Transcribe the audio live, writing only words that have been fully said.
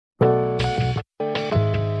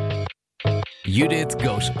Judith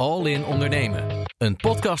Goes All In Ondernemen. Een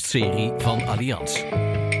podcastserie van Allianz.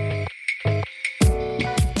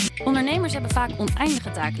 Ondernemers hebben vaak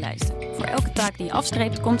oneindige taaklijsten. Voor elke taak die je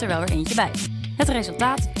afstreept, komt er wel weer eentje bij. Het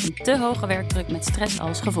resultaat? Een te hoge werkdruk met stress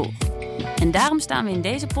als gevolg. En daarom staan we in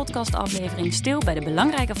deze podcastaflevering stil bij de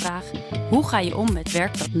belangrijke vraag: hoe ga je om met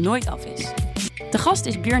werk dat nooit af is? De gast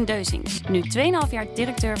is Björn Deusings, nu 2,5 jaar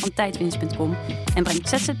directeur van Tijdwinst.com en brengt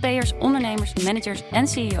ZZP'ers, ondernemers, managers en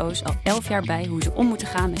CEO's al 11 jaar bij hoe ze om moeten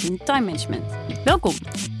gaan met hun time management. Welkom.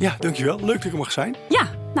 Ja, dankjewel. Leuk dat ik er mag zijn. Ja,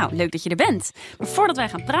 nou, leuk dat je er bent. Maar voordat wij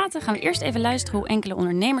gaan praten, gaan we eerst even luisteren hoe enkele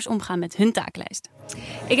ondernemers omgaan met hun taaklijst.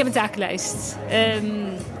 Ik heb een taaklijst.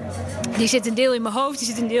 Die zit een deel in mijn hoofd, die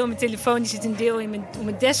zit een deel in mijn telefoon, die zit een deel in op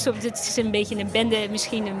mijn desktop. Dit is een beetje een bende,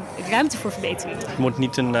 misschien een ruimte voor verbetering. Het moet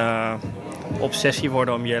niet een obsessie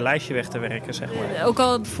worden om je lijstje weg te werken, zeg maar. Ook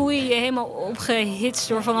al voel je je helemaal opgehitst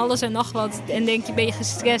door van alles en nog wat en ben je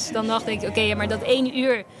gestrest, dan denk ik, oké, maar dat 1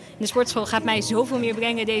 uur in de sportschool gaat mij zoveel meer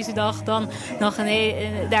brengen deze dag dan nog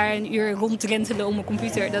daar een uur rondrentelen om mijn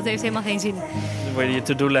computer. Dat heeft helemaal geen zin. Dan wordt je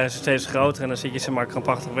to-do-lijst steeds groter en dan zit je ze maar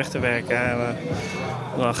krampachtig weg te werken. En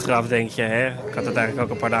dan achteraf denk je, ik had het eigenlijk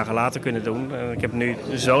ook een paar dagen later kunnen doen. Ik heb nu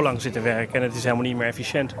zo lang zitten werken en het is helemaal niet meer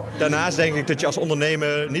efficiënt. Daarnaast denk ik dat je als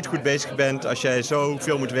ondernemer niet goed bezig bent als jij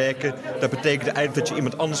zoveel moet werken. Dat betekent eigenlijk dat je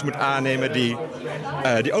iemand anders moet aannemen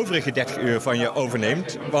die overige 30 uur van je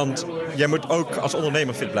overneemt. Want jij moet ook als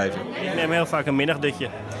ondernemer fit blijven. Ik neem heel vaak een middagdutje.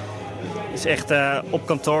 Het is echt op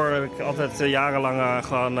kantoor heb ik altijd jarenlang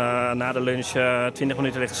gewoon na de lunch 20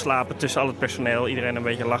 minuten liggen slapen tussen al het personeel. Iedereen een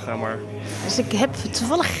beetje lachen, maar... Dus ik heb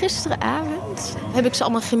toevallig gisteravond heb ik ze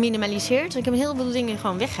allemaal geminimaliseerd. Ik heb heel veel dingen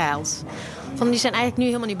gewoon weggehaald. Die zijn eigenlijk nu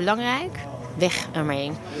helemaal niet belangrijk. Weg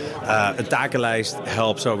ermee. Een takenlijst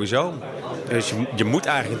helpt sowieso. Dus je moet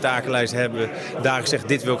eigenlijk een takenlijst hebben. Daar gezegd,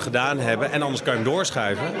 dit wil ik gedaan hebben. En anders kan je hem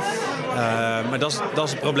doorschuiven. Maar dat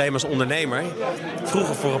is het probleem als ondernemer.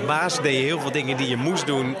 Vroeger voor een baas deed je heel veel dingen die je moest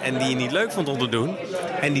doen en die je niet leuk vond om te doen.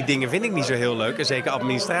 En die dingen vind ik niet zo heel leuk. En zeker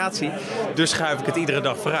administratie. Dus schuif ik het iedere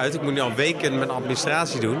dag vooruit. Ik moet nu al weken mijn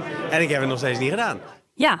administratie doen. En ik heb het nog steeds niet gedaan.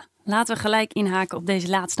 Ja, laten we gelijk inhaken op deze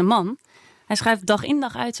laatste man. Hij schuift dag in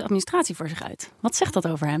dag uit zijn administratie voor zich uit. Wat zegt dat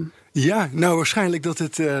over hem? Ja, nou waarschijnlijk dat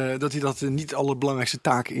hij dat niet de allerbelangrijkste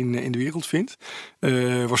taak in de wereld vindt.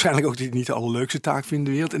 Waarschijnlijk ook dat hij het niet de allerleukste taak vindt in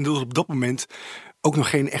de wereld. En dat het op dat moment ook nog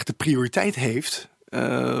geen echte prioriteit heeft.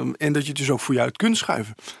 En dat je het dus ook voor je uit kunt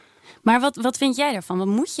schuiven. Maar wat vind jij daarvan? Want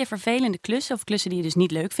moet je vervelende klussen of klussen die je dus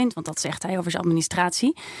niet leuk vindt, want dat zegt hij over zijn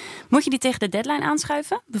administratie, moet je die tegen de deadline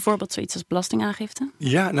aanschuiven? Bijvoorbeeld zoiets als belastingaangifte?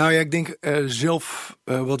 Ja, nou ja, ik denk zelf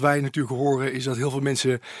wat wij natuurlijk horen is dat heel veel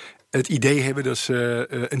mensen het idee hebben dat ze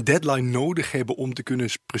een deadline nodig hebben om te kunnen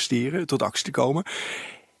presteren, tot actie te komen.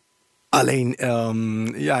 Alleen,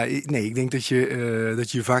 ik denk dat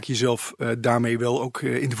je vaak jezelf daarmee wel ook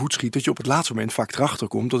in de voet schiet. Dat je op het laatste moment vaak erachter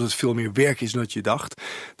komt dat het veel meer werk is dan dat je dacht.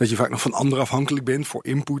 Dat je vaak nog van anderen afhankelijk bent voor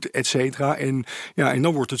input, et cetera. En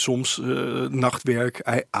dan wordt het soms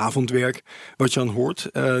nachtwerk, avondwerk, wat je dan hoort.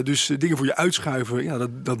 Dus dingen voor je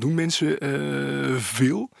uitschuiven, dat doen mensen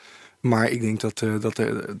veel. Maar ik denk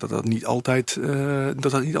dat niet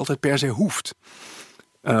altijd per se hoeft.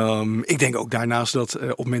 Ik denk ook daarnaast dat op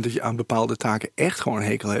het moment dat je aan bepaalde taken echt gewoon een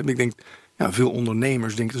hekel hebt. Ik denk, veel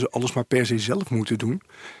ondernemers denken dat ze alles maar per se zelf moeten doen.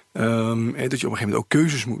 En dat je op een gegeven moment ook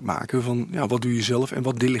keuzes moet maken van wat doe je zelf en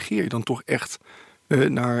wat delegeer je dan toch echt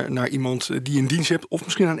naar iemand die een dienst hebt of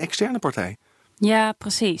misschien aan een externe partij. Ja,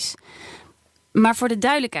 precies. Maar voor de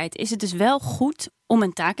duidelijkheid, is het dus wel goed om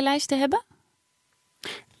een takenlijst te hebben?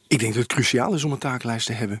 Ik denk dat het cruciaal is om een takenlijst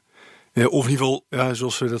te hebben. Of in ieder geval,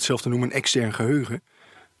 zoals we dat zelf te noemen, een extern geheugen.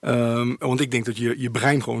 Want ik denk dat je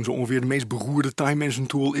brein gewoon zo ongeveer de meest beroerde time management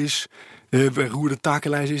tool is. Beroerde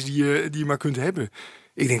takenlijst is die je maar kunt hebben.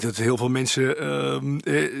 Ik denk dat heel veel mensen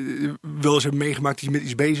wel eens hebben meegemaakt dat je met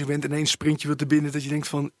iets bezig bent en ineens sprint je wat te binnen dat je denkt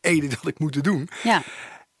van, dit had ik moeten doen. Ja.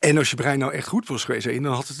 En als je brein nou echt goed was geweest, dan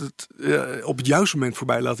had het op het juiste moment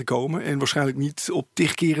voorbij laten komen. En waarschijnlijk niet op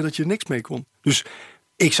 10 keren dat je er niks mee kon. Dus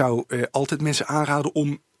ik zou altijd mensen aanraden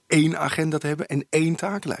om 1 agenda te hebben en 1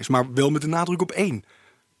 takenlijst. Maar wel met de nadruk op 1.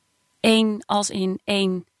 1 als in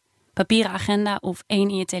 1 papieren agenda of 1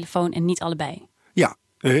 in je telefoon en niet allebei? Ja,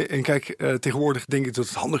 en kijk, tegenwoordig denk ik dat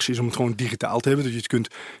het handigste is om het gewoon digitaal te hebben. Dat je het kunt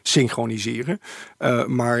synchroniseren.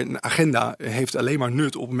 Maar een agenda heeft alleen maar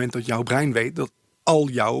nut op het moment dat jouw brein weet dat al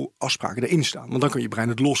jouw afspraken erin staan. Want dan kan je brein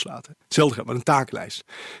het loslaten. Hetzelfde geldt met een takenlijst.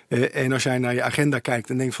 En als jij naar je agenda kijkt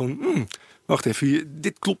en denkt van, wacht even,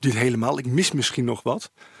 dit klopt niet helemaal. Ik mis misschien nog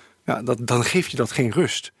wat. Ja, dan geeft je dat geen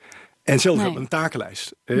rust. En hetzelfde geldt met een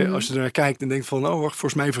takenlijst. Als je er naar kijkt en denkt van, wacht,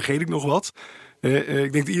 volgens mij vergeet ik nog wat.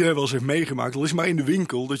 Ik denk dat iedereen wel eens heeft meegemaakt. Al is het maar in de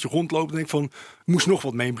winkel dat je rondloopt en denkt van, ik moest nog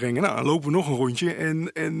wat meebrengen. Nou, dan lopen we nog een rondje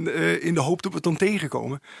en in de hoop dat we het dan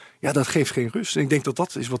tegenkomen. Ja, dat geeft geen rust. En ik denk dat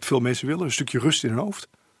dat is wat veel mensen willen. Een stukje rust in hun hoofd.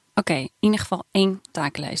 Oké, in ieder geval 1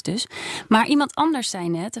 takenlijst dus. Maar iemand anders zei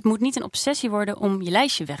net, het moet niet een obsessie worden om je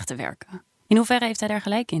lijstje weg te werken. In hoeverre heeft hij daar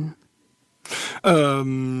gelijk in?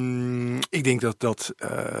 Ik denk dat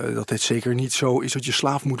het zeker niet zo is dat je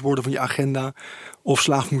slaaf moet worden van je agenda of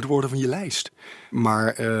slaaf moet worden van je lijst.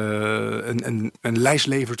 Maar een lijst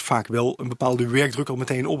levert vaak wel een bepaalde werkdruk al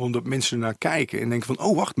meteen op, omdat mensen ernaar kijken en denken van,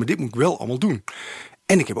 oh wacht, maar dit moet ik wel allemaal doen.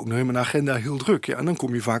 En ik heb ook nog in mijn agenda heel druk. Ja, en dan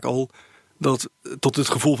kom je vaak al tot het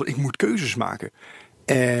gevoel van, ik moet keuzes maken.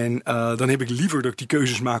 En dan heb ik liever dat ik die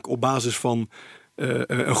keuzes maak op basis van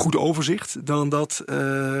een goed overzicht, dan dat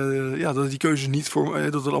die keuzes niet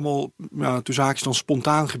dat het allemaal tussen haakjes dan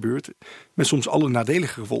spontaan gebeurt, met soms alle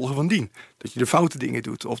nadelige gevolgen van dien. Dat je de foute dingen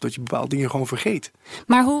doet of dat je bepaalde dingen gewoon vergeet.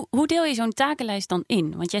 Maar hoe deel je zo'n takenlijst dan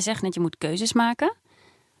in? Want jij zegt net, je moet keuzes maken.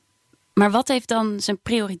 Maar wat heeft dan zijn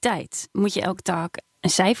prioriteit? Moet je elke taak een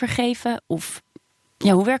cijfer geven? Of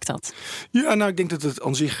ja, hoe werkt dat? Ja, nou, ik denk dat het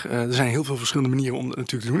aan zich, er zijn heel veel verschillende manieren om het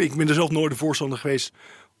natuurlijk te doen. Ik ben er zelf nooit de voorstander geweest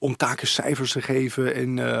om taken cijfers te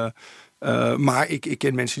geven. Maar ik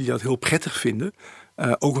ken mensen die dat heel prettig vinden.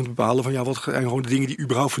 Ook om te bepalen van, wat zijn gewoon de dingen die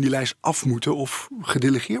überhaupt van die lijst af moeten of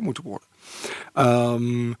gedelegeerd moeten worden.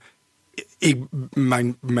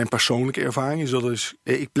 Mijn persoonlijke ervaring is dat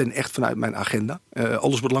ik plan echt vanuit mijn agenda.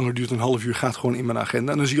 Alles wat langer duurt dan een half uur gaat gewoon in mijn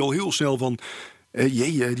agenda. En dan zie je al heel snel van,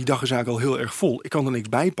 die dag is eigenlijk al heel erg vol. Ik kan er niks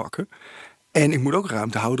bij pakken. En ik moet ook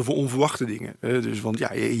ruimte houden voor onverwachte dingen. Want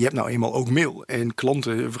je hebt nou eenmaal ook mail. En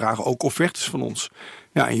klanten vragen ook offertes van ons.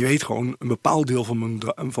 Ja, en je weet gewoon, een bepaald deel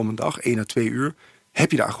van mijn dag, 1 à 2 uur,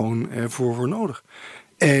 heb je daar gewoon voor nodig.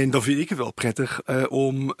 En dan vind ik het wel prettig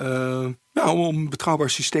om een betrouwbaar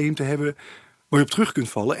systeem te hebben waar je op terug kunt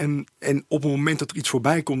vallen. En op het moment dat er iets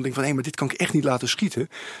voorbij komt, denk van, hé, maar dit kan ik echt niet laten schieten.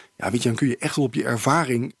 Ja, weet je, dan kun je echt wel op je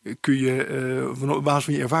ervaring, op basis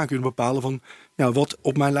van je ervaring kun je bepalen van, wat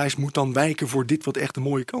op mijn lijst moet dan wijken voor dit wat echt een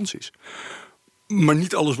mooie kans is. Maar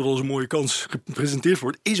niet alles wat als een mooie kans gepresenteerd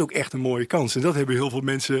wordt, is ook echt een mooie kans. En dat hebben heel veel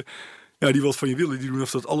mensen die wat van je willen. Die doen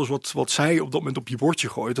of dat alles wat zij op dat moment op je bordje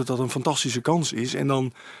gooit, dat een fantastische kans is. En dan,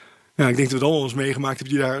 ik denk dat we het allemaal eens meegemaakt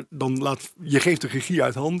hebben. Je geeft de regie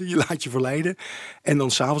uit handen, je laat je verleiden. En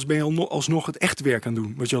dan s'avonds ben je alsnog het echte werk aan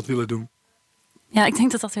doen, wat je had willen doen. Ja, ik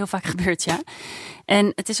denk dat dat heel vaak gebeurt, ja.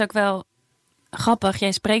 En het is ook wel grappig.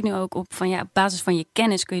 Jij spreekt nu ook op van, op basis van je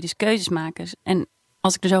kennis kun je dus keuzes maken. En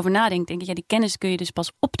als ik dus over nadenk, denk ik, die kennis kun je dus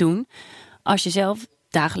pas opdoen als je zelf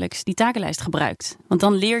dagelijks die takenlijst gebruikt. Want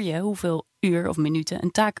dan leer je hoeveel uur of minuten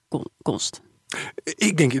een taak kost.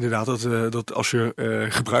 Ik denk inderdaad dat als je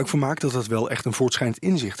gebruik van maakt, dat wel echt een voortschrijdend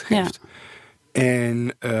inzicht geeft. Ja.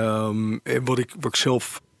 En wat ik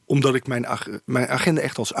zelf, omdat ik mijn agenda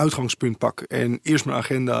echt als uitgangspunt pak en eerst mijn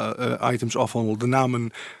agenda-items afhandel, daarna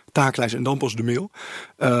mijn taaklijst en dan pas de mail.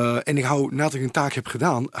 En ik hou, nadat ik een taak heb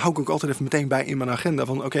gedaan, hou ik ook altijd even meteen bij in mijn agenda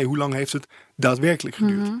van, oké, hoe lang heeft het daadwerkelijk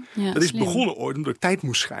geduurd? Ja, dat is begonnen ooit omdat ik tijd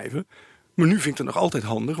moest schrijven. Maar nu vind ik het nog altijd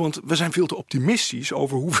handig, want we zijn veel te optimistisch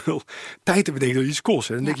over hoeveel tijd we denken dat iets kost.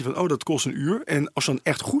 En dan denk je van, dat kost 1 uur. En als je dan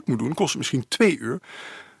echt goed moet doen, kost het misschien 2 uur.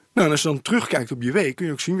 Nou, en als je dan terugkijkt op je week, kun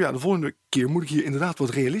je ook zien, de volgende keer moet ik hier inderdaad wat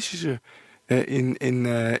realistischer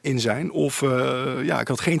in zijn. Of ik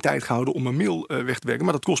had geen tijd gehouden om mijn mail weg te werken,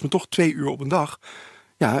 maar dat kost me toch 2 uur op een dag.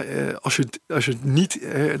 Ja, als je het niet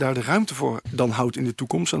daar de ruimte voor dan houdt in de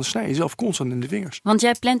toekomst, dan snij je jezelf constant in de vingers. Want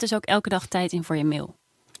jij plant dus ook elke dag tijd in voor je mail?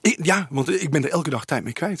 Want ik ben er elke dag tijd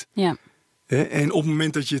mee kwijt. Ja. En op het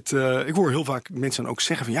moment dat je het... ik hoor heel vaak mensen dan ook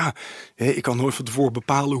zeggen van, ik kan nooit van tevoren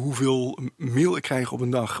bepalen hoeveel mail ik krijg op een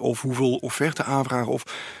dag. Of hoeveel offerte aanvragen.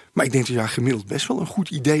 Maar ik denk dat je gemiddeld best wel een goed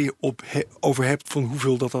idee over hebt van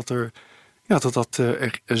hoeveel dat er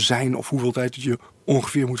zijn. Of hoeveel tijd dat je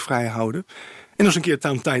ongeveer moet vrijhouden. En als je een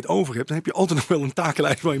keer tijd over hebt, dan heb je altijd nog wel een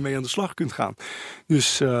takenlijst waar je mee aan de slag kunt gaan.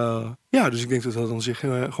 Dus dus ik denk dat dan zich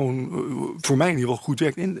gewoon voor mij in ieder geval goed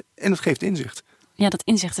werkt. En het geeft inzicht. Ja, dat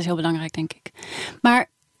inzicht is heel belangrijk, denk ik. Maar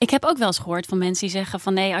ik heb ook wel eens gehoord van mensen die zeggen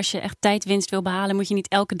van, nee, als je echt tijdwinst wil behalen, moet je niet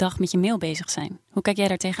elke dag met je mail bezig zijn. Hoe kijk jij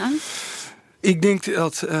daar tegenaan? Ik denk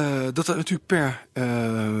dat natuurlijk per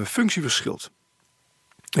functie verschilt.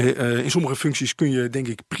 In sommige functies kun je, denk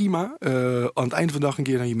ik, prima aan het einde van de dag een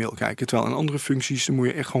keer naar je mail kijken. Terwijl in andere functies dan moet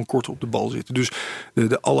je echt gewoon kort op de bal zitten. Dus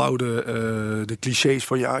de aloude de clichés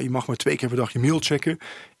van je mag maar 2 keer per dag je mail checken.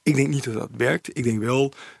 Ik denk niet dat dat werkt. Ik denk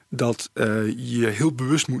wel dat je heel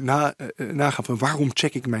bewust moet nagaan van waarom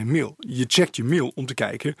check ik mijn mail. Je checkt je mail om te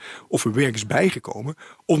kijken of er werk is bijgekomen,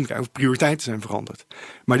 om te kijken of prioriteiten zijn veranderd.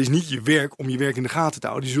 Maar het is niet je werk om je werk in de gaten te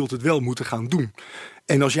houden. Je zult het wel moeten gaan doen.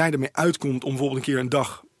 En als jij ermee uitkomt om bijvoorbeeld een keer een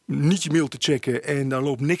dag niet je mail te checken en daar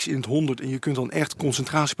loopt niks in het 100 en je kunt dan echt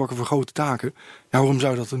concentratie pakken voor grote taken, waarom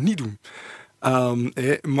zou je dat dan niet doen? Maar op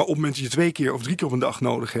het moment dat je 2 keer of 3 keer op een dag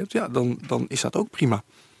nodig hebt, dan is dat ook prima.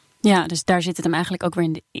 Ja, dus daar zit het hem eigenlijk ook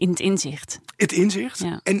weer in het inzicht. Het inzicht.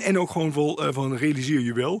 Ja. En ook gewoon van realiseer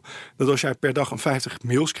je wel dat als jij per dag 50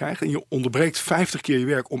 mails krijgt en je onderbreekt 50 keer je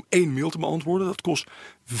werk om 1 mail te beantwoorden, dat kost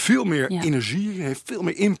veel meer energie, heeft veel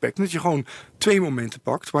meer impact. Dat je gewoon 2 momenten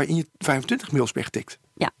pakt waarin je 25 mails wegtikt.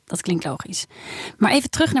 Ja, dat klinkt logisch. Maar even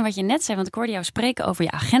terug naar wat je net zei, want ik hoorde jou spreken over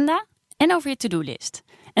je agenda en over je to-do-list.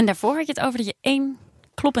 En daarvoor had je het over dat je 1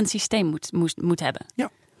 kloppend systeem moet hebben.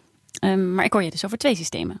 Ja. Maar ik hoor je dus over 2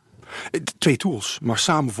 systemen. 2 tools, maar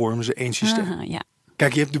samen vormen ze 1 systeem. Aha, ja.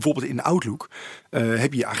 Kijk, je hebt bijvoorbeeld in Outlook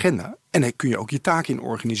heb je je agenda en daar kun je ook je taken in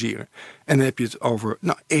organiseren. En dan heb je het over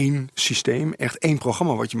 1 systeem, echt 1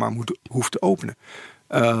 programma wat je maar hoeft te openen.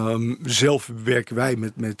 Zelf werken wij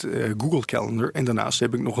met Google Calendar en daarnaast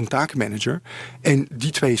heb ik nog een takenmanager. En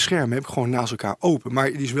die 2 schermen heb ik gewoon naast elkaar open. Maar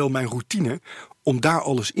het is wel mijn routine om daar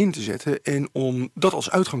alles in te zetten en om dat als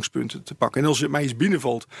uitgangspunt te pakken. En als het mij iets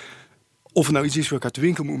binnenvalt, of het nou iets is wat ik uit de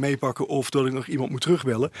winkel moet meepakken of dat ik nog iemand moet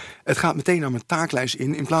terugbellen. Het gaat meteen naar mijn taaklijst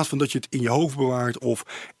in plaats van dat je het in je hoofd bewaart of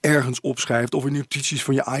ergens opschrijft of in notities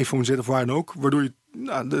van je iPhone zet of waar dan ook. Waardoor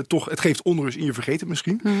je toch, het geeft onrust en je vergeet het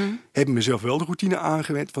misschien. Mm-hmm. Heb ik mezelf wel de routine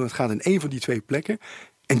aangewend van het gaat in 1 van die 2 plekken.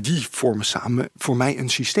 En die vormen samen voor mij een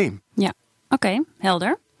systeem. Ja, oké,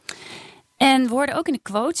 helder. En we hoorden ook in de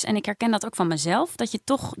quotes, en ik herken dat ook van mezelf, dat je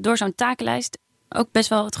toch door zo'n takenlijst ook best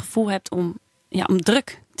wel het gevoel hebt om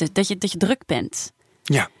druk, dat je druk bent.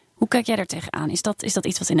 Ja. Hoe kijk jij daar tegenaan? Is dat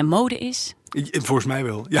iets wat in de mode is? Volgens mij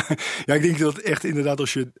wel. Ja, ik denk dat echt inderdaad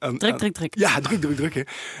als je Druk. Ja, druk. Hè.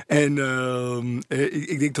 En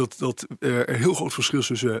ik denk dat er een heel groot verschil is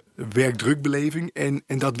tussen werkdrukbeleving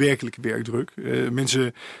en daadwerkelijke werkdruk.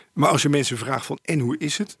 Maar als je mensen vraagt van en hoe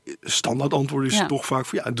is het? Standaard antwoord is toch vaak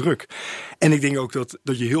van druk. En ik denk ook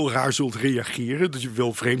dat je heel raar zult reageren. Dat je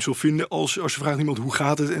wel vreemd zult vinden als je vraagt iemand hoe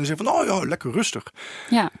gaat het? En ze zegt van lekker rustig.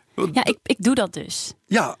 Ja, ik doe dat dus.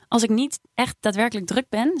 Ja. Als ik niet echt daadwerkelijk druk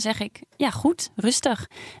ben, zeg ik goed, rustig.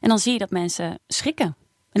 En dan zie je dat mensen schrikken.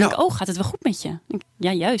 En denk ik, gaat het wel goed met je?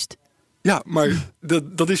 Ja, juist. Ja, maar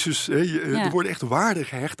dat is dus, er wordt echt waarde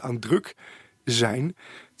gehecht aan druk zijn.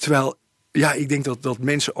 Terwijl, ik denk dat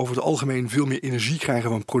mensen over het algemeen veel meer energie krijgen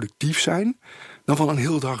van productief zijn dan van een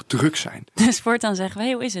hele dag druk zijn. Dus voortaan zeggen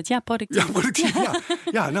we, hoe is het? Ja, productief. Ja, productief,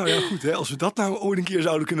 ja, goed. Hè, als we dat nou ooit een keer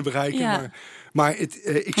zouden kunnen bereiken. Ja. Maar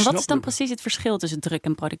wat is dan precies het verschil tussen druk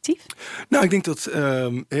en productief? Nou, ik denk dat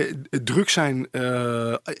druk zijn.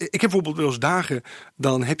 Ik heb bijvoorbeeld wel eens dagen,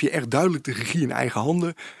 dan heb je echt duidelijk de regie in eigen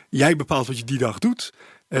handen. Jij bepaalt wat je die dag doet.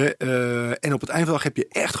 En op het eind van de dag heb je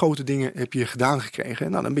echt grote dingen gedaan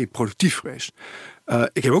gekregen. Nou, dan ben je productief geweest.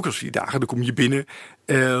 Ik heb ook wel eens die dagen, dan kom je binnen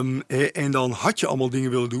en dan had je allemaal dingen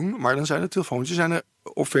willen doen, maar dan zijn er telefoontjes, zijn er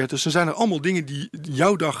offertes, dan zijn er allemaal dingen die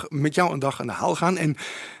met jou een dag aan de haal gaan. En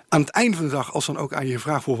aan het einde van de dag, als dan ook aan je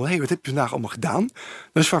gevraagd wordt van, wat heb je vandaag allemaal gedaan?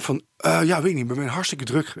 Dan is het vaak van, weet ik niet, ik ben hartstikke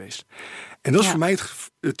druk geweest. En dat is voor mij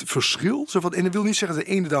het verschil. En dat wil niet zeggen dat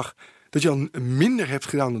de ene dag dat je dan minder hebt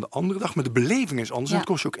gedaan dan de andere dag, maar de beleving is anders en het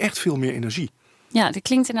kost je ook echt veel meer energie. Ja, dat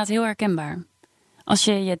klinkt inderdaad heel herkenbaar. Als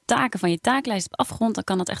je je taken van je taaklijst hebt afgerond, dan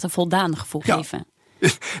kan dat echt een voldaan gevoel geven.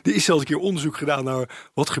 Er is zelfs een keer onderzoek gedaan naar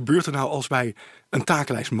wat gebeurt er nou als wij een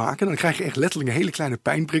takenlijst maken. Dan krijg je echt letterlijk een hele kleine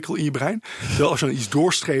pijnprikkel in je brein. Terwijl als je dan iets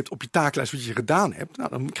doorstreept op je takenlijst wat je gedaan hebt,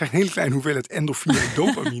 dan krijg je een hele kleine hoeveelheid endorfine en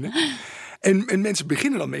dopamine. En mensen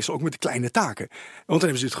beginnen dan meestal ook met de kleine taken. Want dan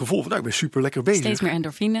hebben ze het gevoel van, ik ben super lekker bezig. Steeds meer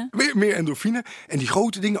endorfine. Meer endorfine. En die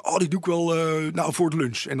grote dingen, die doe ik wel voor de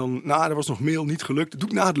lunch. En dan, er was nog mail, niet gelukt. Dat doe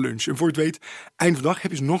ik na de lunch. En voor je het weet, eind van de dag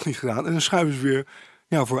heb je ze nog niet gedaan. En dan schuiven ze weer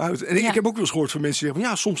vooruit. En ik heb ook wel eens gehoord van mensen die zeggen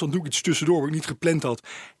van, soms dan doe ik iets tussendoor wat ik niet gepland had.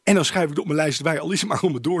 En dan schrijf ik het op mijn lijst erbij, al is het maar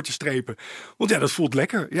om het door te strepen. Want dat voelt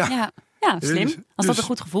lekker. Ja, slim. Als dat een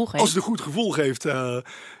goed gevoel geeft. Als het een goed gevoel geeft,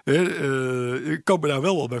 kan ik me daar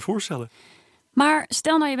wel bij voorstellen. Maar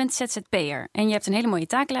stel nou je bent ZZP'er en je hebt een hele mooie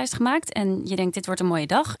takenlijst gemaakt en je denkt dit wordt een mooie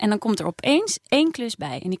dag. En dan komt er opeens 1 klus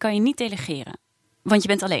bij en die kan je niet delegeren. Want je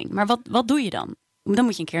bent alleen. Maar wat doe je dan? Dan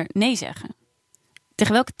moet je een keer nee zeggen.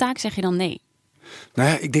 Tegen welke taak zeg je dan nee? Nou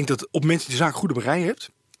ja, ik denk dat op het moment dat je de zaak goed op een rij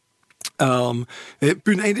hebt.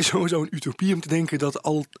 Punt 1 is sowieso een utopie om te denken dat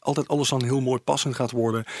altijd alles dan heel mooi passend gaat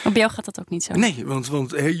worden. Maar bij jou gaat dat ook niet zo? Nee, want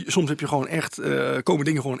soms heb je gewoon echt, komen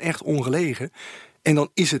dingen gewoon echt ongelegen. En dan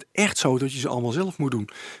is het echt zo dat je ze allemaal zelf moet doen.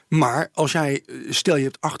 Maar als jij, stel je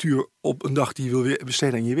hebt 8 uur op een dag die je wil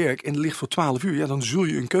besteden aan je werk en het ligt voor 12 uur, ja, dan zul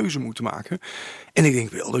je een keuze moeten maken. En ik denk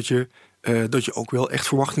wel dat je ook wel echt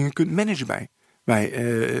verwachtingen kunt managen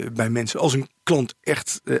bij mensen. Als een klant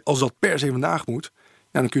echt, als dat per se vandaag moet,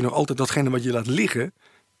 ja, dan kun je nog altijd datgene wat je laat liggen.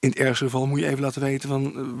 In het ergste geval moet je even laten weten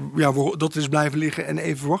van dat is blijven liggen en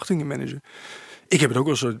even verwachtingen managen. Ik heb het ook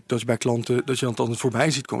wel zo dat je bij klanten, dat je dan altijd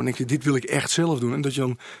voorbij ziet komen en denk je, dit wil ik echt zelf doen. En dat je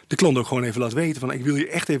dan de klant ook gewoon even laat weten van, ik wil hier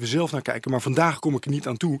echt even zelf naar kijken, maar vandaag kom ik er niet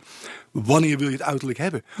aan toe. Wanneer wil je het uiterlijk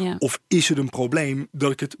hebben? Ja. Of is het een probleem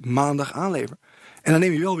dat ik het maandag aanlever? En dan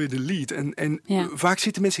neem je wel weer de lead. En vaak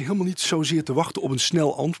zitten mensen helemaal niet zozeer te wachten op een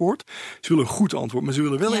snel antwoord. Ze willen een goed antwoord, maar ze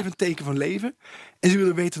willen wel even een teken van leven. En ze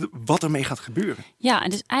willen weten wat ermee gaat gebeuren. Ja, en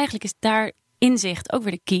dus eigenlijk is daar inzicht ook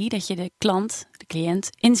weer de key, dat je de cliënt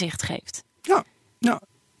inzicht geeft. Ja. Dus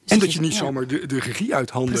en dat je niet zomaar de regie uit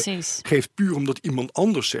handen geeft, puur omdat iemand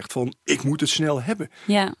anders zegt van, ik moet het snel hebben.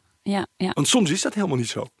 Ja. Want soms is dat helemaal niet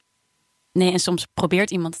zo. Nee, en soms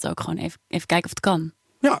probeert iemand het ook gewoon even kijken of het kan.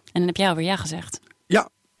 Ja. En dan heb jij alweer ja gezegd. Ja,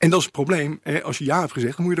 en dat is het probleem. Als je ja hebt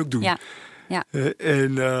gezegd, dan moet je het ook doen. Ja.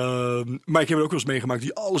 Maar ik heb het ook wel eens meegemaakt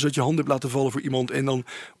die alles uit je hand hebt laten vallen voor iemand. En dan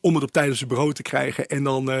om het op tijd op zijn brood te krijgen. En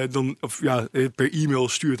dan per e-mail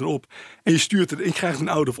stuurt het op. En je stuurt het en je krijgt een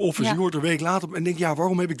out of office. Ja. Je hoort er een week later op en denkt,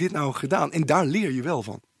 waarom heb ik dit nou gedaan? En daar leer je wel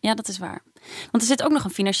van. Ja, dat is waar. Want er zit ook nog een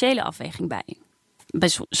financiële afweging bij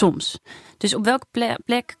soms. Dus op welke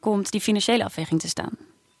plek komt die financiële afweging te staan?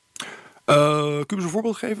 Kun je eens een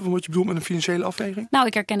voorbeeld geven van wat je bedoelt met een financiële afweging? Nou,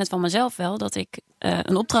 ik herken het van mezelf wel dat ik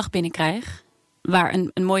een opdracht binnenkrijg waar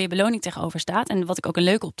een mooie beloning tegenover staat. En wat ik ook een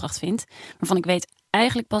leuke opdracht vind. Waarvan ik weet,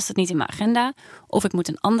 eigenlijk past het niet in mijn agenda. Of ik moet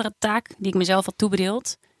een andere taak die ik mezelf had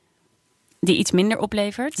toebedeeld, die iets minder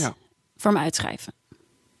oplevert, voor me uitschrijven.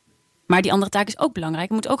 Maar die andere taak is ook belangrijk.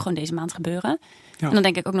 Het moet ook gewoon deze maand gebeuren. Ja. En dan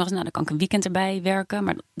denk ik ook nog eens, dan kan ik een weekend erbij werken.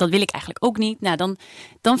 Maar dat wil ik eigenlijk ook niet. Nou, dan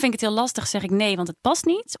vind ik het heel lastig. Zeg ik nee, want het past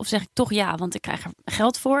niet. Of zeg ik toch ja, want ik krijg er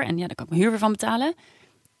geld voor. En daar kan ik mijn huur weer van betalen.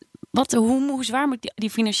 Hoe zwaar moet ik die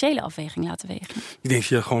financiële afweging laten wegen? Ik denk dat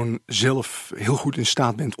je gewoon zelf heel goed in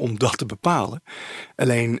staat bent om dat te bepalen.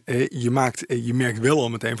 Alleen je merkt wel al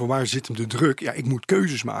meteen van waar zit hem de druk. Ja, ik moet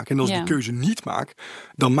keuzes maken. En als ik die keuze niet maak,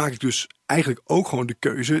 dan maak ik dus eigenlijk ook gewoon de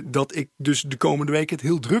keuze dat ik dus de komende week het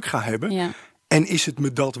heel druk ga hebben. Ja. En is het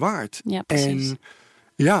me dat waard? Ja, precies.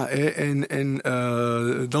 En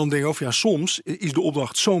dan denk ik soms is de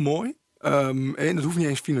opdracht zo mooi. En dat hoeft niet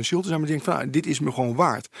eens financieel te zijn, maar je denkt van dit is me gewoon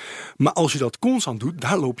waard. Maar als je dat constant doet,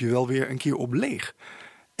 daar loop je wel weer een keer op leeg.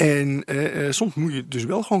 En soms moet je dus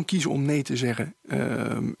wel gewoon kiezen om nee te zeggen.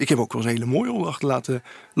 Ik heb ook wel eens hele mooie opdrachten laten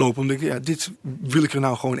lopen. Omdat ik dit wil ik er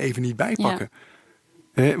nou gewoon even niet bij pakken.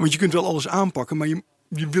 Ja. Want je kunt wel alles aanpakken, maar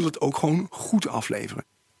je wil het ook gewoon goed afleveren.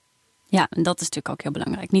 Ja, en dat is natuurlijk ook heel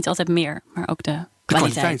belangrijk. Niet altijd meer, maar ook de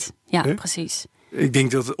kwaliteit. Ja, precies. Ik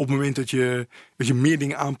denk dat op het moment dat je meer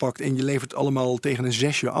dingen aanpakt en je levert allemaal tegen een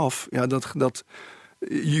 6 af,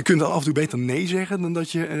 je kunt dan af en toe beter nee zeggen dan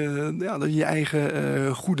dat je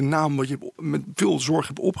eigen goede naam, wat je met veel zorg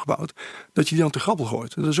hebt opgebouwd, dat je die dan te grabbel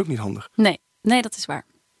gooit. Dat is ook niet handig. Nee, dat is waar.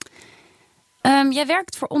 Jij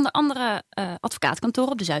werkt voor onder andere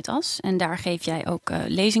advocaatkantoren op de Zuidas. En daar geef jij ook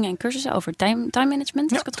lezingen en cursussen over time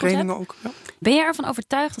management. Als ik het trainingen goed heb. ook. Ja. Ben jij ervan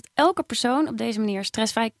overtuigd dat elke persoon op deze manier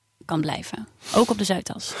stressvrij kan blijven? Ook op de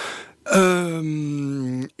Zuidas?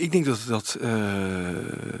 Ik denk dat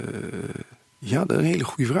een hele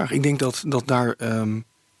goede vraag. Ik denk dat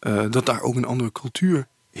daar ook een andere cultuur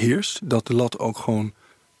heerst. Dat de lat ook gewoon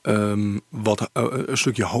een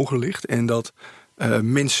stukje hoger ligt. En dat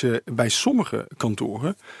mensen bij sommige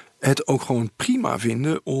kantoren het ook gewoon prima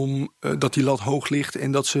vinden dat die lat hoog ligt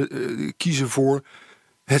en dat ze kiezen voor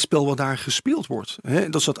het spel wat daar gespeeld wordt.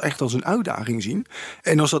 Dat ze dat echt als een uitdaging zien.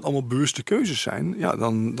 En als dat allemaal bewuste keuzes zijn,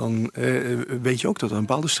 dan weet je ook dat er een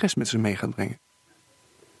bepaalde stress met ze mee gaat brengen.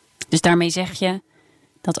 Dus daarmee zeg je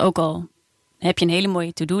dat ook al heb je een hele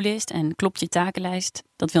mooie to-do-list en klopt je takenlijst,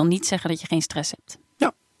 dat wil niet zeggen dat je geen stress hebt.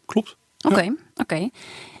 Ja, klopt. Oké.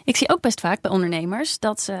 Ik zie ook best vaak bij ondernemers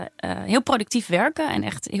dat ze heel productief werken en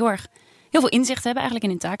echt heel veel inzicht hebben eigenlijk in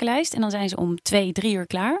hun takenlijst. En dan zijn ze om 2-3 uur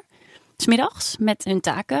klaar, 's middags, met hun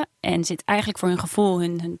taken. En zit eigenlijk voor hun gevoel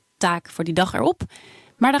hun taak voor die dag erop.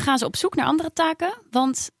 Maar dan gaan ze op zoek naar andere taken,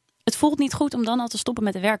 want het voelt niet goed om dan al te stoppen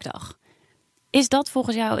met de werkdag. Is dat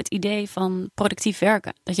volgens jou het idee van productief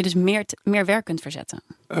werken? Dat je dus meer werk kunt verzetten?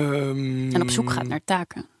 En op zoek gaat naar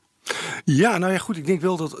taken? Ja, goed. Ik denk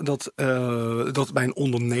wel dat bij een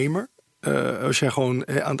ondernemer als jij gewoon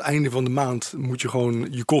aan het einde van de maand moet je gewoon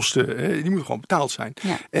je kosten, die moeten gewoon betaald zijn.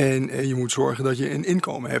 Ja. En je moet zorgen dat je een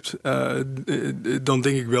inkomen hebt. Dan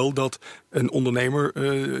denk ik wel dat een ondernemer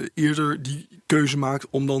eerder die keuze maakt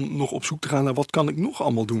om dan nog op zoek te gaan naar wat kan ik nog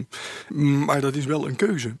allemaal doen. Maar dat is wel een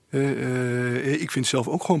keuze. Ik vind het zelf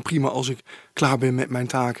ook gewoon prima als ik klaar ben met mijn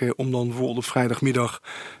taken om dan bijvoorbeeld op vrijdagmiddag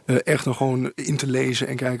echt nog gewoon in te lezen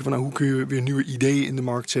en kijken van hoe kun je weer nieuwe ideeën in de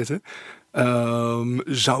markt zetten.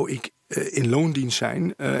 Zou ik in loondienst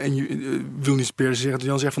zijn en je wil niet per se zeggen dat je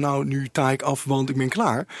dan zegt van nou, nu taai ik af, want ik ben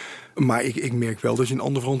klaar. Maar ik merk wel dat je een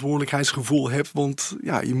ander verantwoordelijkheidsgevoel hebt, want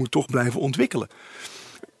ja, je moet toch blijven ontwikkelen.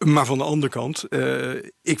 Maar van de andere kant,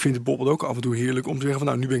 ik vind het bijvoorbeeld ook af en toe heerlijk om te zeggen van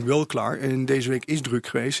nou, nu ben ik wel klaar en deze week is druk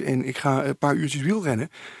geweest en ik ga een paar uurtjes wielrennen.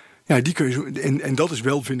 Ja, die keuze, en dat is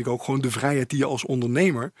wel, vind ik ook gewoon de vrijheid die je als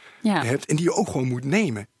ondernemer hebt en die je ook gewoon moet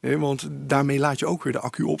nemen. Want daarmee laat je ook weer de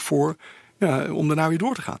accu op voor om daarna weer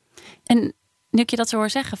door te gaan. En nu ik je dat zo hoor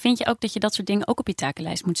zeggen, vind je ook dat je dat soort dingen ook op je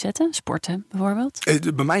takenlijst moet zetten? Sporten bijvoorbeeld?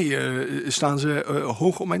 Bij mij staan ze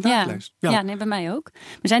hoog op mijn takenlijst. Ja, nee, bij mij ook.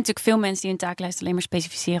 Er zijn natuurlijk veel mensen die hun takenlijst alleen maar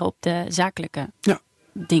specificeren op de zakelijke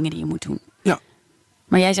dingen die je moet doen. Ja.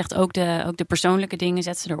 Maar jij zegt ook de persoonlijke dingen,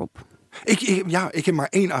 zet ze erop. Ik heb maar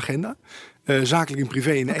 1 agenda. Zakelijk en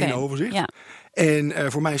privé in één overzicht. Ja.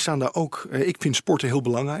 En voor mij staan daar ook, ik vind sporten heel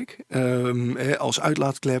belangrijk. Als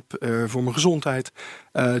uitlaatklep voor mijn gezondheid.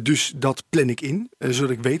 Dus dat plan ik in, zodat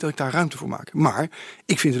ik weet dat ik daar ruimte voor maak. Maar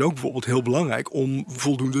ik vind het ook bijvoorbeeld heel belangrijk om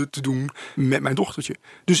voldoende te doen met mijn dochtertje.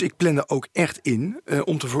 Dus ik plan er ook echt in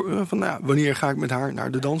om te wanneer ga ik met haar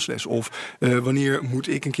naar de dansles? Of wanneer moet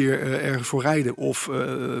ik een keer ergens voor rijden? Of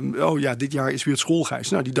dit jaar is weer het schoolreis.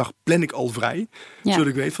 Nou, die dag plan ik al vrij. Zodat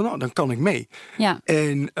ik weet van nou, dan kan ik mee. Ja.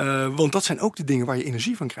 En want dat zijn ook de dingen waar je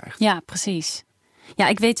energie van krijgt. Ja, precies. Ja,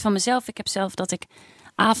 ik weet van mezelf, ik heb zelf dat ik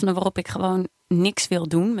avonden waarop ik gewoon niks wil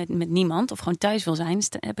doen met niemand of gewoon thuis wil zijn,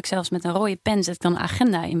 heb ik zelfs met een rode pen zet ik dan een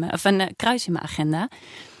agenda een kruis in mijn agenda,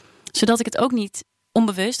 zodat ik het ook niet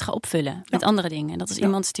onbewust ga opvullen met andere dingen. Dat als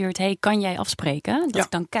iemand stuurt, hey, kan jij afspreken? Dat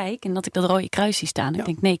ik dan kijk en dat ik dat rode kruis zie staan. En ik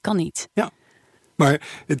denk, nee, kan niet. Ja, maar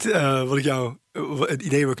het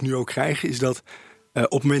idee wat ik nu ook krijg is dat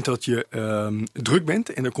op het moment dat je druk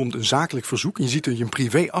bent en er komt een zakelijk verzoek en je ziet dat je een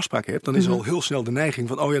privé afspraak hebt, dan is er al heel snel de neiging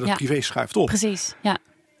van dat privé schuift op. Precies, ja.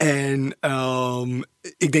 En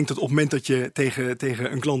ik denk dat op het moment dat je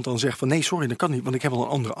tegen een klant dan zegt van nee, sorry, dat kan niet, want ik heb al een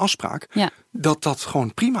andere afspraak, dat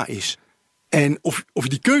gewoon prima is. En of je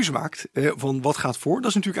die keuze maakt van wat gaat voor, dat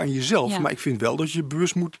is natuurlijk aan jezelf. Ja. Maar ik vind wel dat je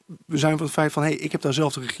bewust moet zijn van het feit van ik heb daar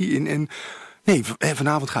zelf de regie in en nee,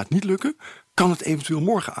 vanavond gaat het niet lukken. Kan het eventueel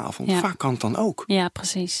morgenavond? Ja. Vaak kan het dan ook. Ja,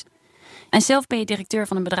 precies. En zelf ben je directeur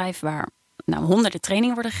van een bedrijf waar honderden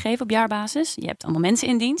trainingen worden gegeven op jaarbasis. Je hebt allemaal mensen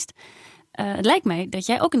in dienst. Het lijkt mij dat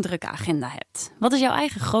jij ook een drukke agenda hebt. Wat is jouw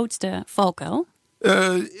eigen grootste valkuil?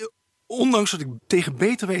 Ondanks dat ik tegen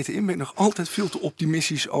beter weten in ben ik nog altijd veel te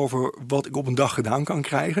optimistisch over wat ik op een dag gedaan kan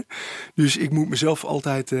krijgen. Dus ik moet mezelf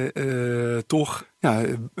altijd toch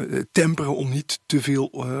temperen om niet te veel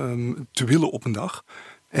te willen op een dag.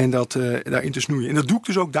 En dat daarin te snoeien. En dat doe ik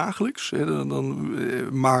dus ook dagelijks.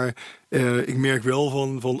 Maar ik merk wel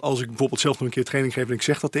van als ik bijvoorbeeld zelf nog een keer training geef en ik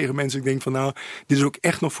zeg dat tegen mensen. Ik denk van dit is ook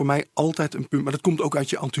echt nog voor mij altijd een punt. Maar dat komt ook uit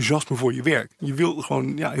je enthousiasme voor je werk. Je wil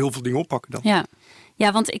gewoon heel veel dingen oppakken dan.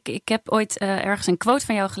 Ja, want ik heb ooit ergens een quote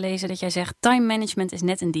van jou gelezen dat jij zegt, time management is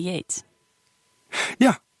net een dieet.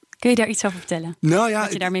 Ja. Kun je daar iets over vertellen?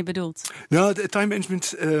 Wat je daarmee bedoelt? Nou, time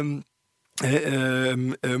management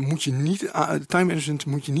time management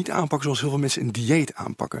moet je niet aanpakken zoals heel veel mensen een dieet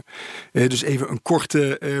aanpakken. Dus even een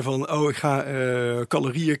korte ik ga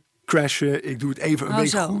calorieën crashen, ik doe het even een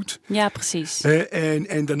week goed. Ja, precies.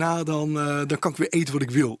 En daarna dan kan ik weer eten wat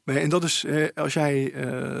ik wil. En dat is, als jij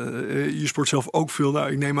je sport zelf ook veel,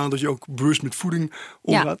 ik neem aan dat je ook bewust met voeding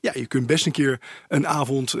omgaat. Ja, je kunt best een keer een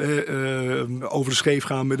avond over de scheef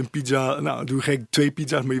gaan met een pizza. Nou, doe gek 2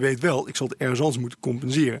 pizza's, maar je weet wel, ik zal het ergens anders moeten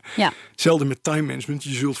compenseren. Ja. Hetzelfde met time management.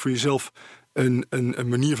 Je zult voor jezelf een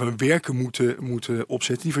manier van werken moeten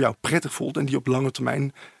opzetten die voor jou prettig voelt en die op lange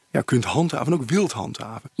termijn kunt handhaven en ook wilt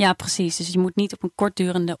handhaven. Ja, precies. Dus je moet niet op een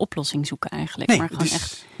kortdurende oplossing zoeken eigenlijk. Nee, maar gewoon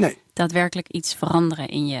echt daadwerkelijk iets veranderen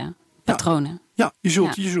in je patronen. Ja, je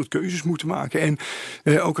zult keuzes moeten maken.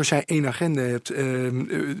 En ook als jij 1 agenda hebt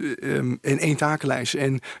en 1 takenlijst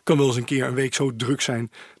en kan wel eens een keer een week zo druk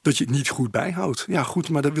zijn dat je het niet goed bijhoudt. Ja, goed,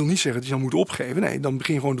 maar dat wil niet zeggen dat je dan moet opgeven. Nee, dan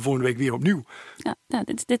begin je gewoon de volgende week weer opnieuw. Ja,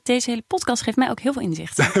 deze hele podcast geeft mij ook heel veel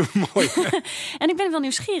inzicht. Mooi. En ik ben wel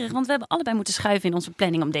nieuwsgierig, want we hebben allebei moeten schuiven in onze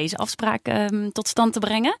planning om deze afspraak tot stand te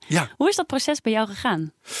brengen. Ja. Hoe is dat proces bij jou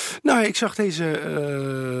gegaan? Nou, ik zag ik kreeg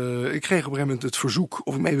op een gegeven moment het verzoek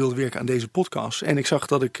of ik mee wilde werken aan deze podcast. was. En ik zag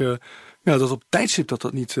dat ik dat op tijdstip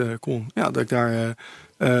dat niet kon. Ja, dat ik daar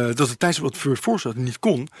dat het tijdstip wat voor zat niet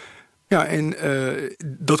kon. Ja, en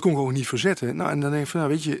dat kon ik ook niet verzetten. Nou, en dan denk ik van,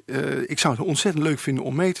 weet je, ik zou het ontzettend leuk vinden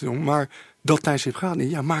om mee te doen, maar dat tijdstip gaat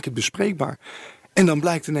niet. Ja, maak het bespreekbaar. En dan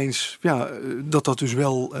blijkt ineens dat dus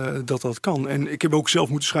wel dat kan. En ik heb ook zelf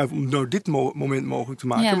moeten schuiven om nou dit moment mogelijk te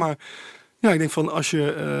maken. Ja. Maar ja, ik denk van als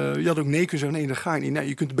je had ook nee kunnen zeggen, nee, dat ga je niet. Nee,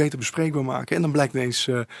 je kunt het beter bespreekbaar maken. En dan blijkt ineens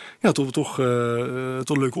tot we toch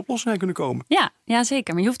tot leuke oplossingen kunnen komen. Ja,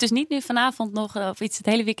 zeker. Maar je hoeft dus niet nu vanavond nog of het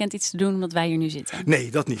hele weekend iets te doen omdat wij hier nu zitten.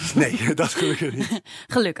 Nee, dat niet. Nee, dat gelukkig niet.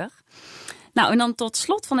 Gelukkig. Nou, en dan tot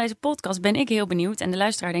slot van deze podcast ben ik heel benieuwd en de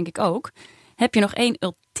luisteraar denk ik ook. Heb je nog 1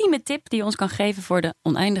 ultieme tip die je ons kan geven voor de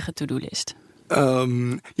oneindige to-do-list?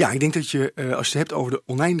 Ik denk dat je, als je het hebt over de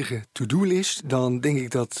oneindige to-do-list, dan denk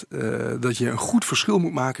ik dat je een goed verschil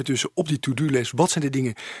moet maken tussen op die to-do-list. Wat zijn de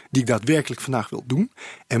dingen die ik daadwerkelijk vandaag wil doen?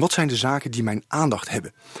 En wat zijn de zaken die mijn aandacht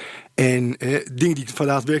hebben? En dingen die ik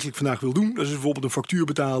daadwerkelijk vandaag wil doen, dat is bijvoorbeeld een factuur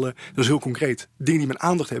betalen. Dat is heel concreet. Dingen die mijn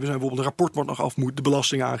aandacht hebben zijn bijvoorbeeld een rapport wat nog af moet, de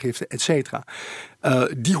belastingaangifte, et cetera.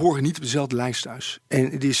 Die horen niet op dezelfde lijst thuis.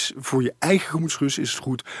 En het is voor je eigen gemoedsrust is het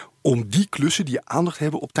goed om die klussen die je aandacht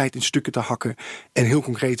hebben op tijd in stukken te hakken en heel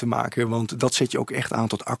concreet te maken. Want dat zet je ook echt aan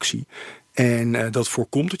tot actie. En dat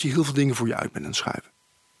voorkomt dat je heel veel dingen voor je uit bent aan het schuiven.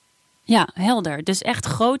 Ja, helder. Dus echt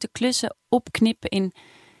grote klussen opknippen in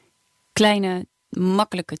kleine,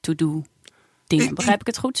 makkelijke to-do dingen. Begrijp ik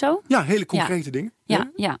het goed zo? Ja, hele concrete dingen.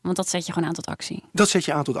 Ja, want dat zet je gewoon aan tot actie. Dat zet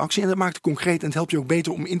je aan tot actie en dat maakt het concreet en het helpt je ook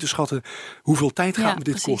beter om in te schatten hoeveel tijd gaat met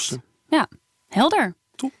dit kosten. Ja, helder.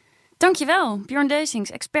 Top. Dankjewel, Björn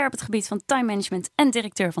Deusings, expert op het gebied van time management en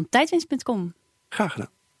directeur van Tijdwinst.com. Graag gedaan.